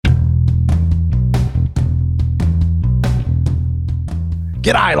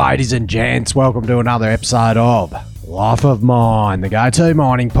G'day ladies and gents, welcome to another episode of Life of Mine, the go-to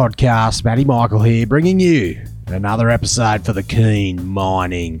mining podcast. Matty Michael here, bringing you another episode for the keen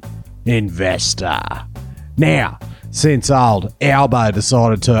mining investor. Now, since old Albo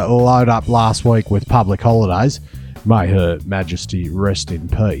decided to load up last week with public holidays, may her majesty rest in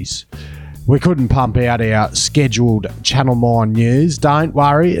peace, we couldn't pump out our scheduled Channel Mine news. Don't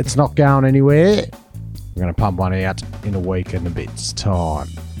worry, it's not going anywhere. We're going to pump one out in a week and a bit's time.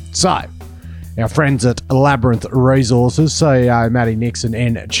 So, our friends at Labyrinth Resources, CEO Matty Nixon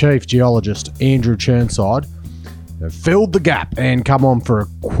and Chief Geologist Andrew Chirnside have filled the gap and come on for a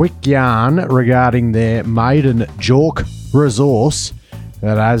quick yarn regarding their maiden JORC resource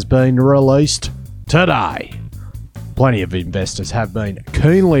that has been released today. Plenty of investors have been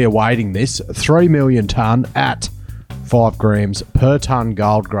keenly awaiting this 3 million tonne at 5 grams per tonne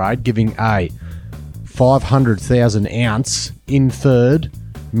gold grade, giving a 500,000 ounce inferred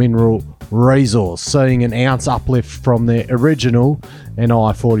mineral resource, seeing an ounce uplift from their original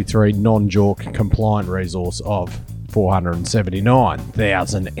NI 43 non-JORC compliant resource of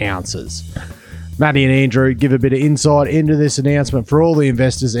 479,000 ounces. Matty and Andrew give a bit of insight into this announcement for all the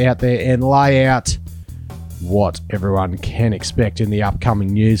investors out there and lay out what everyone can expect in the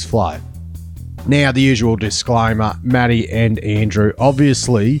upcoming news flow. Now, the usual disclaimer, Matty and Andrew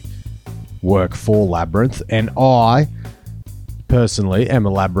obviously work for Labyrinth, and I personally am a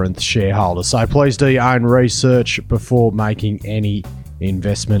Labyrinth shareholder, so please do your own research before making any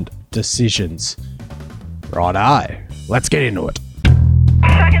investment decisions. Righto, let's get into it.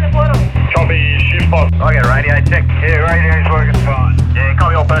 Check in the portal. Copy, shift box. I get radio check. Yeah, radio's working fine. Yeah,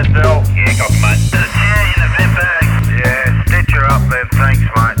 copy all personnel. Yeah, copy, mate. There's a chair in the vent bag. Yeah, stitch her up there. Thanks,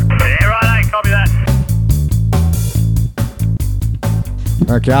 mate. Yeah, righto, copy that.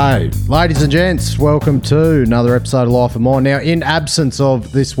 Okay, ladies and gents, welcome to another episode of Life of Mine. Now, in absence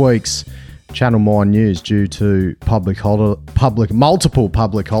of this week's Channel Mine news due to multiple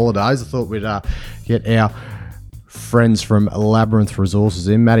public holidays, I thought we'd get our friends from Labyrinth Resources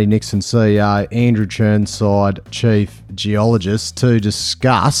in, Matty Nixon, CEO, Andrew Chirnside, Chief Geologist, to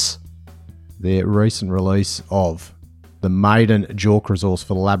discuss their recent release of the maiden JORC resource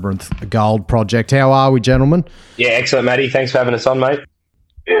for the Labyrinth Gold Project. How are we, gentlemen? Yeah, excellent, Matty. Thanks for having us on, mate.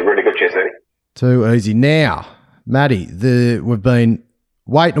 Yeah, really good, cheers, Eddie. Too easy. Now, Matty, we've been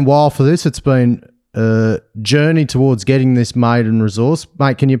waiting a while for this. It's been a journey towards getting this maiden resource.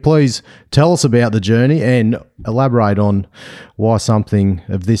 Mate, can you please tell us about the journey and elaborate on why something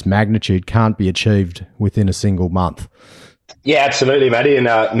of this magnitude can't be achieved within a single month? Yeah, absolutely, Matty. And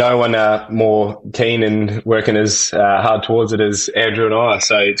no one more keen and working as hard towards it as Andrew and I.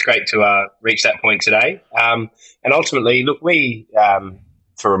 So it's great to reach that point today. And ultimately, look, we...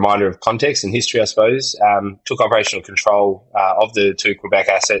 for a reminder of context and history, I suppose, took operational control of the two Quebec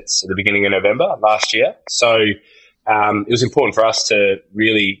assets at the beginning of November last year. So it was important for us to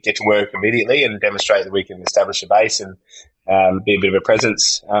really get to work immediately and demonstrate that we can establish a base and be a bit of a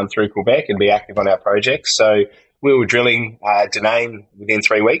presence through Quebec and be active on our projects. So we were drilling Denane within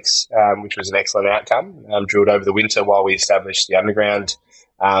 3 weeks, which was an excellent outcome. Drilled over the winter while we established the underground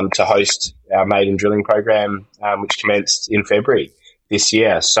to host our maiden drilling program, which commenced in February this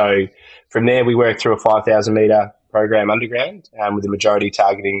year. So from there, we worked through a 5,000 metre program underground, with the majority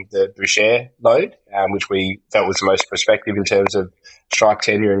targeting the Boucher lode, which we felt was the most prospective in terms of strike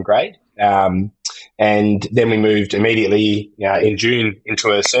tenure and grade. And then we moved immediately in June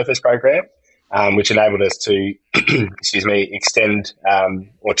into a surface program, which enabled us to, extend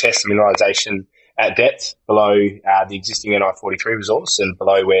or test the mineralisation at depth below the existing NI 43 resource and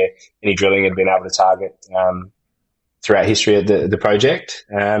below where any drilling had been able to target throughout history of the project.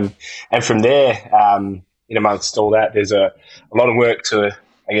 And from there, in amongst all that, there's a lot of work to,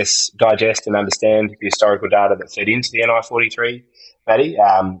 I guess, digest and understand the historical data that fed into the NI 43, Matty,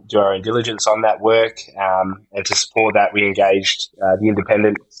 do our own diligence on that work. And to support that, we engaged the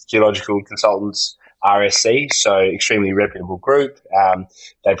independent geological consultants, RSC, so extremely reputable group.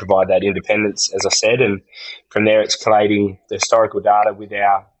 They provide that independence, as I said, and from there it's collating the historical data with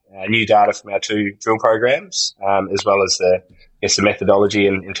our new data from our two drill programs, as well as the methodology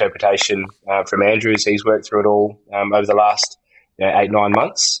and interpretation from Andrew as he's worked through it all over the last 8-9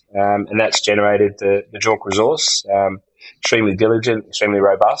 months. And that's generated the JORC resource, extremely diligent, extremely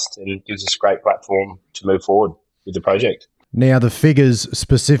robust, and gives us a great platform to move forward with the project. Now, the figures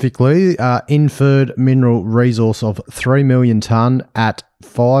specifically are inferred mineral resource of 3 million tonne at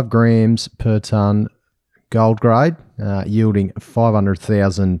 5 grams per tonne gold grade, yielding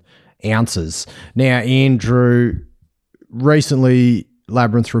 500,000 ounces. Now, Andrew, recently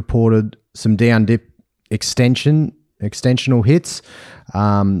Labyrinth reported some down dip extension extensional hits.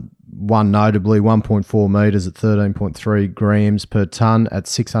 One notably 1.4 metres at 13.3 grams per tonne at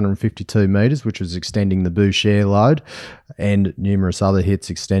 652 metres, which was extending the Boucher load, and numerous other hits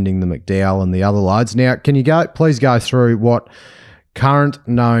extending the McDowell and the other loads. Now, can you please go through what current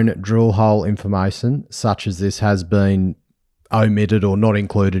known drill hole information such as this has been omitted or not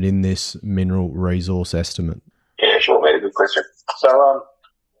included in this mineral resource estimate? Yeah, sure, mate. Good question. So,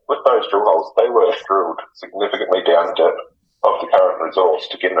 with those drill holes, they were drilled significantly down dip of the current resource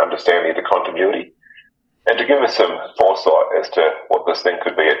to get an understanding of the continuity and to give us some foresight as to what this thing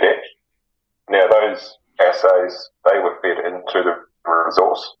could be at depth. Now, those assays, they were fed into the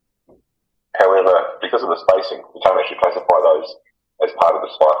resource. However, because of the spacing, we can't actually classify those as part of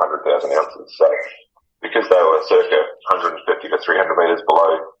this 500,000 ounces. So, because they were circa 150 to 300 metres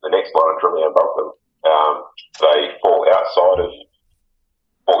below the next line and drilling above them, they fall outside of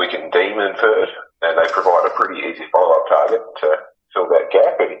what we can deem inferred, and they provide a pretty easy follow-up target to fill that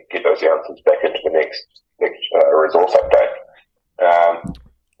gap and get those ounces back into the next resource update.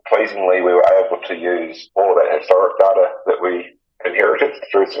 Pleasingly, we were able to use all of that historic data that we inherited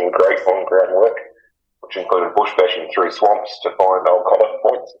through some great on-ground work, which included bush bashing through swamps to find old collar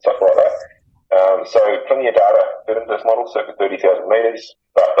points and stuff like that. So plenty of data fit into this model, circa 30,000 metres,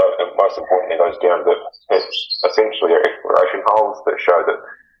 but most importantly, those down dip hits essentially are exploration holes that show that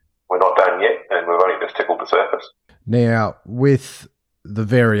we're not done yet and we've only just tickled the surface. Now, with the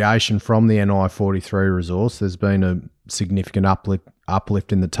variation from the NI43 resource, there's been a significant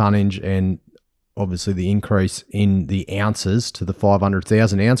uplift in the tonnage and obviously the increase in the ounces to the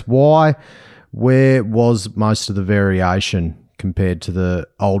 500,000 ounce. Where was most of the variation compared to the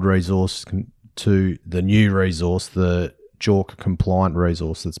old resource to the new resource, the JORC compliant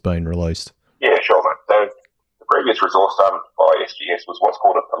resource that's been released? Yeah, sure, mate. So the previous resource done by SGS was what's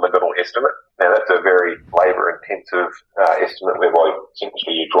called a polygonal estimate. Now, that's a very labour-intensive estimate whereby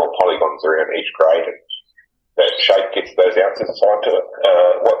essentially you draw polygons around each grade and that shape gets those ounces assigned to it.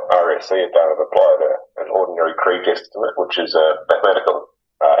 What RSC have done is applied an ordinary Krieg estimate, which is a mathematical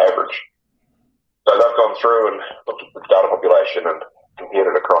average. So they've gone through and looked at the data population and compared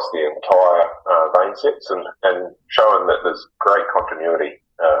it across the entire vein sets and shown that there's great continuity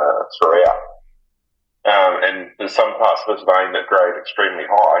throughout. And there's some parts of this vein that grade extremely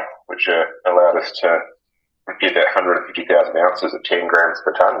high, which allowed us to get that 150,000 ounces at 10 grams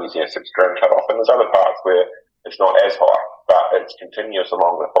per tonne using a 6 gram cut off. And there's other parts where it's not as high, but it's continuous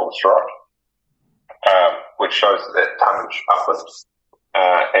along the whole strike, which shows that tonnage uplifts.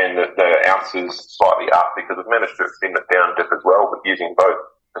 And the ounces slightly up because we've managed to extend it down dip as well, but using both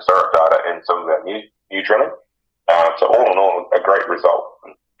historic data and some of our new drilling. So all in all, a great result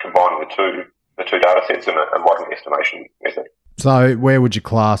combining the two data sets in a modern estimation method. So where would you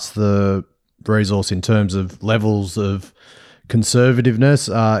class the resource in terms of levels of conservativeness?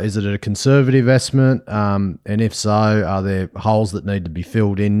 Is it a conservative estimate? And if so, are there holes that need to be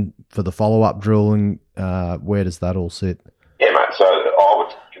filled in for the follow-up drilling? Where does that all sit? Yeah, mate. So I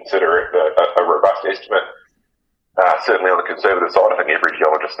would consider it a robust estimate. Certainly on the conservative side, I think every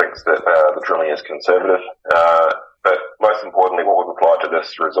geologist thinks that the drilling is conservative. But most importantly, what we've applied to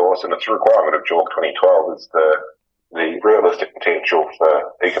this resource, and it's a requirement of JORC 2012, is the realistic potential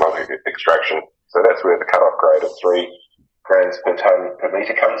for economic extraction. So that's where the cut-off grade of 3 grams per tonne per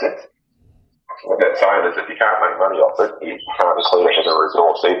metre comes in. What that's saying is if you can't make money off it, you can't include it in a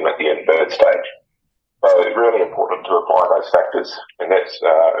resource, even at the inferred stage. So it's really important to apply those factors, and that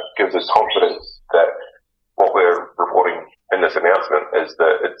gives us confidence that what we're reporting in this announcement is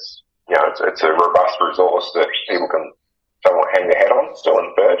that it's a robust resource that people can somewhat hang their hat on. Still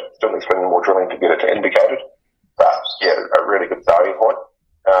inferred, still needs more drilling to get it to indicated, but yeah, a really good starting point.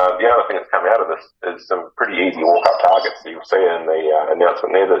 The other thing that's come out of this is some pretty easy walk-up targets. You'll see in the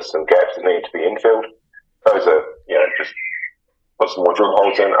announcement there, there's some gaps that need to be infilled. Those are, just put some more drill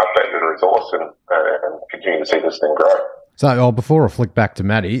holes in, update the resource, and continue to see this thing grow. So, before I flick back to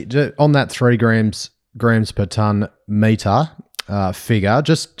Matty, on that 3 grams per tonne metre figure,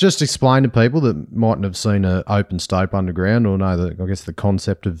 just explain to people that mightn't have seen an open stope underground or know the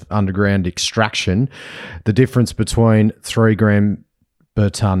concept of underground extraction, the difference between 3 gram per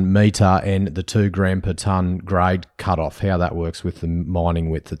tonne metre and the 2 gram per tonne grade cutoff, how that works with the mining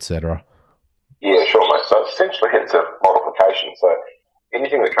width, etc. Yeah, sure, mate. So essentially it's a multiplication. So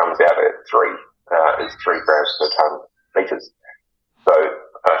anything that comes out at 3 is 3 grams per tonne metres. So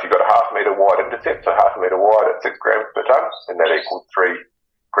if you've got a half metre wide intercept, so half a metre wide at 6 grams per tonne, then that equals 3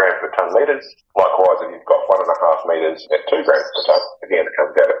 grams per tonne metres. Likewise, if you've got 1.5 metres at 2 grams per tonne, again, it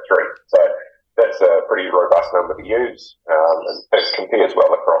comes out at 3. So that's a pretty robust number to use, and it compares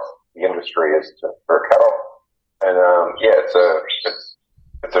well across the industry as to, for a cut-off. And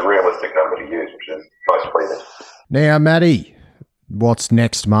it's a realistic number to use, which is most pleasing. Now, Matty, what's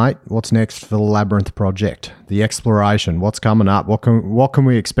next, mate? What's next for the Labyrinth project? The exploration. What's coming up? What can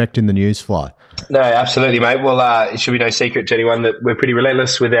we expect in the news flow? No, absolutely, mate. Well, it should be no secret to anyone that we're pretty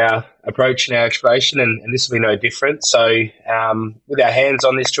relentless with our approach and our exploration, and this will be no different. So with our hands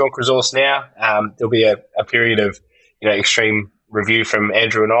on this JORC resource now, there'll be a period of extreme review from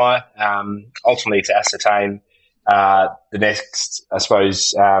Andrew and I, ultimately to ascertain the next, I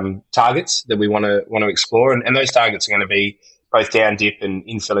suppose, targets that we want to explore, and those targets are going to be both down dip and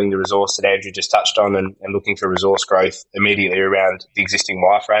infilling the resource that Andrew just touched on, and looking for resource growth immediately around the existing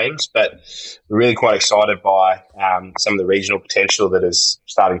wireframes. But we're really quite excited by some of the regional potential that is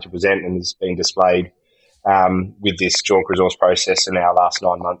starting to present and is being displayed with this JORC resource process in our last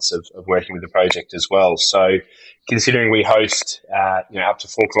 9 months of working with the project as well. So considering we host up to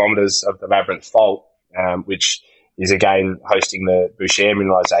 4 kilometres of the Labyrinth Fault, which is again hosting the Boucher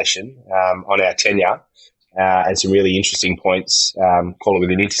mineralisation on our tenure, and some really interesting points, call it with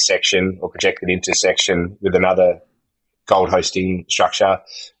an intersection or projected intersection with another gold hosting structure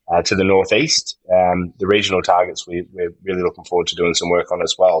to the northeast. The regional targets we're really looking forward to doing some work on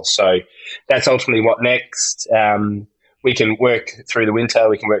as well. So that's ultimately what next. We can work through the winter,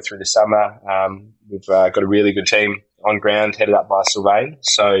 we can work through the summer. We've got a really good team on ground headed up by Sylvain.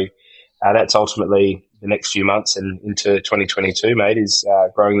 So that's ultimately the next few months and into 2022, mate, is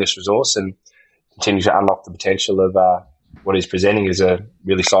growing this resource and continue to unlock the potential of what is presenting as a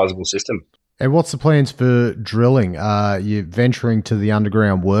really sizable system. And what's the plans for drilling? Are you venturing to the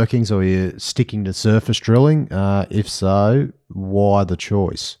underground workings, or are you sticking to surface drilling? If so, why the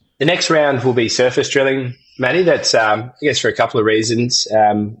choice? The next round will be surface drilling, Matty. That's, I guess, for a couple of reasons.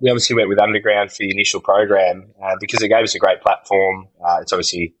 We obviously went with underground for the initial program because it gave us a great platform. It's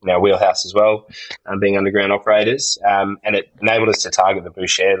obviously in our wheelhouse as well, being underground operators, and it enabled us to target the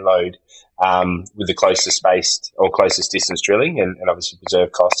Boucher lode with the closest spaced or closest distance drilling, and obviously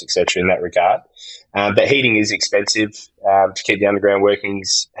preserve cost, etc. in that regard. But heating is expensive to keep the underground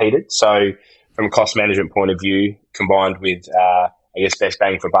workings heated. So from a cost management point of view, combined with best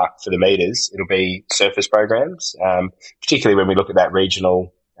bang for buck for the meters, it'll be surface programs, particularly when we look at that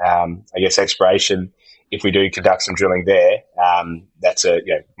regional, exploration. If we do conduct some drilling there, that's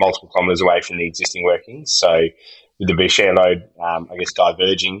multiple kilometres away from the existing workings. So with the Boucher lode,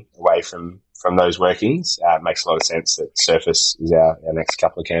 diverging away from those workings, it makes a lot of sense that surface is our next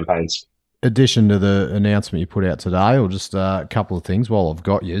couple of campaigns. Addition to the announcement you put out today, or just a couple of things while I've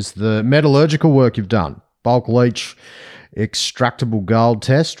got you, is the metallurgical work you've done. Bulk leach, extractable gold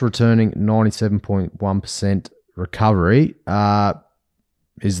test, returning 97.1% recovery.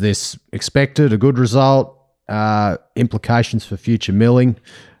 Is this expected, a good result? Implications for future milling?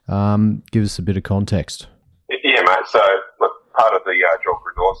 Give us a bit of context. Yeah, mate. So, look, part of the JORC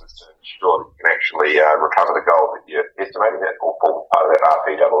resource is to ensure that you can actually recover the gold that you're estimating, that or form part of that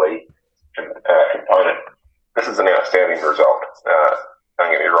RPEE component. This is an outstanding result.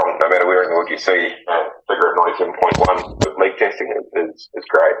 Don't get me wrong, no matter where in the world you see figure at 97.1 with leak testing is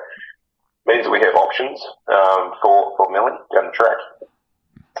great. Means that we have options for milling down the track.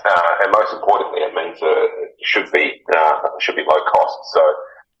 And most importantly, it means it should be low cost. So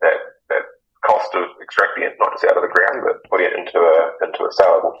that cost of extracting it, not just out of the ground, but putting it into a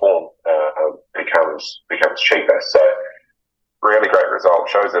saleable form, becomes cheaper. So really great result.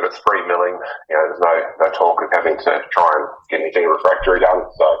 Shows that it's free milling. There's no talk of having to try and get anything refractory done.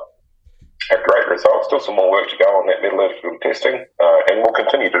 So a great result. Still some more work to go on that metallurgical testing, and we'll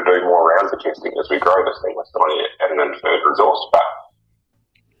continue to do more rounds of testing as we grow this thing. We're still only at an inferred resource, but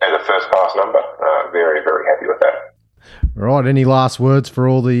as a first pass number, very, very happy with that. All right, any last words for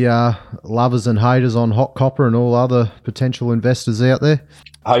all the lovers and haters on hot copper and all other potential investors out there?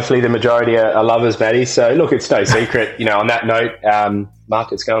 Hopefully the majority are lovers, Matty. So look, it's no secret, on that note,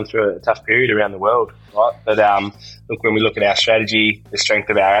 market's going through a tough period around the world, right? But look, when we look at our strategy, the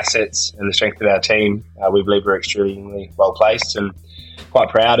strength of our assets and the strength of our team, we believe we're extremely well placed and quite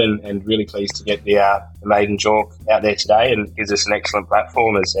proud and really pleased to get the maiden JORC out there today, and gives us an excellent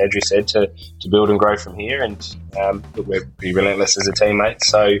platform, as Andrew said, to build and grow from here. And look, we're pretty relentless as a team, mate.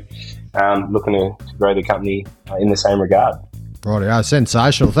 So looking to grow the company in the same regard. Right,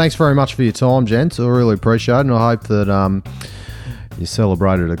 sensational. Thanks very much for your time, gents. I really appreciate it, and I hope that you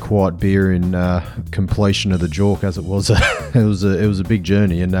celebrated a quiet beer in completion of the JORC, as it was. It was a big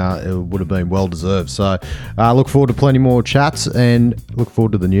journey, and it would have been well deserved. So, look forward to plenty more chats, and look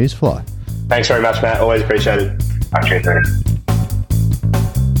forward to the news flow. Thanks very much, Matt. Always appreciate it. Cheers.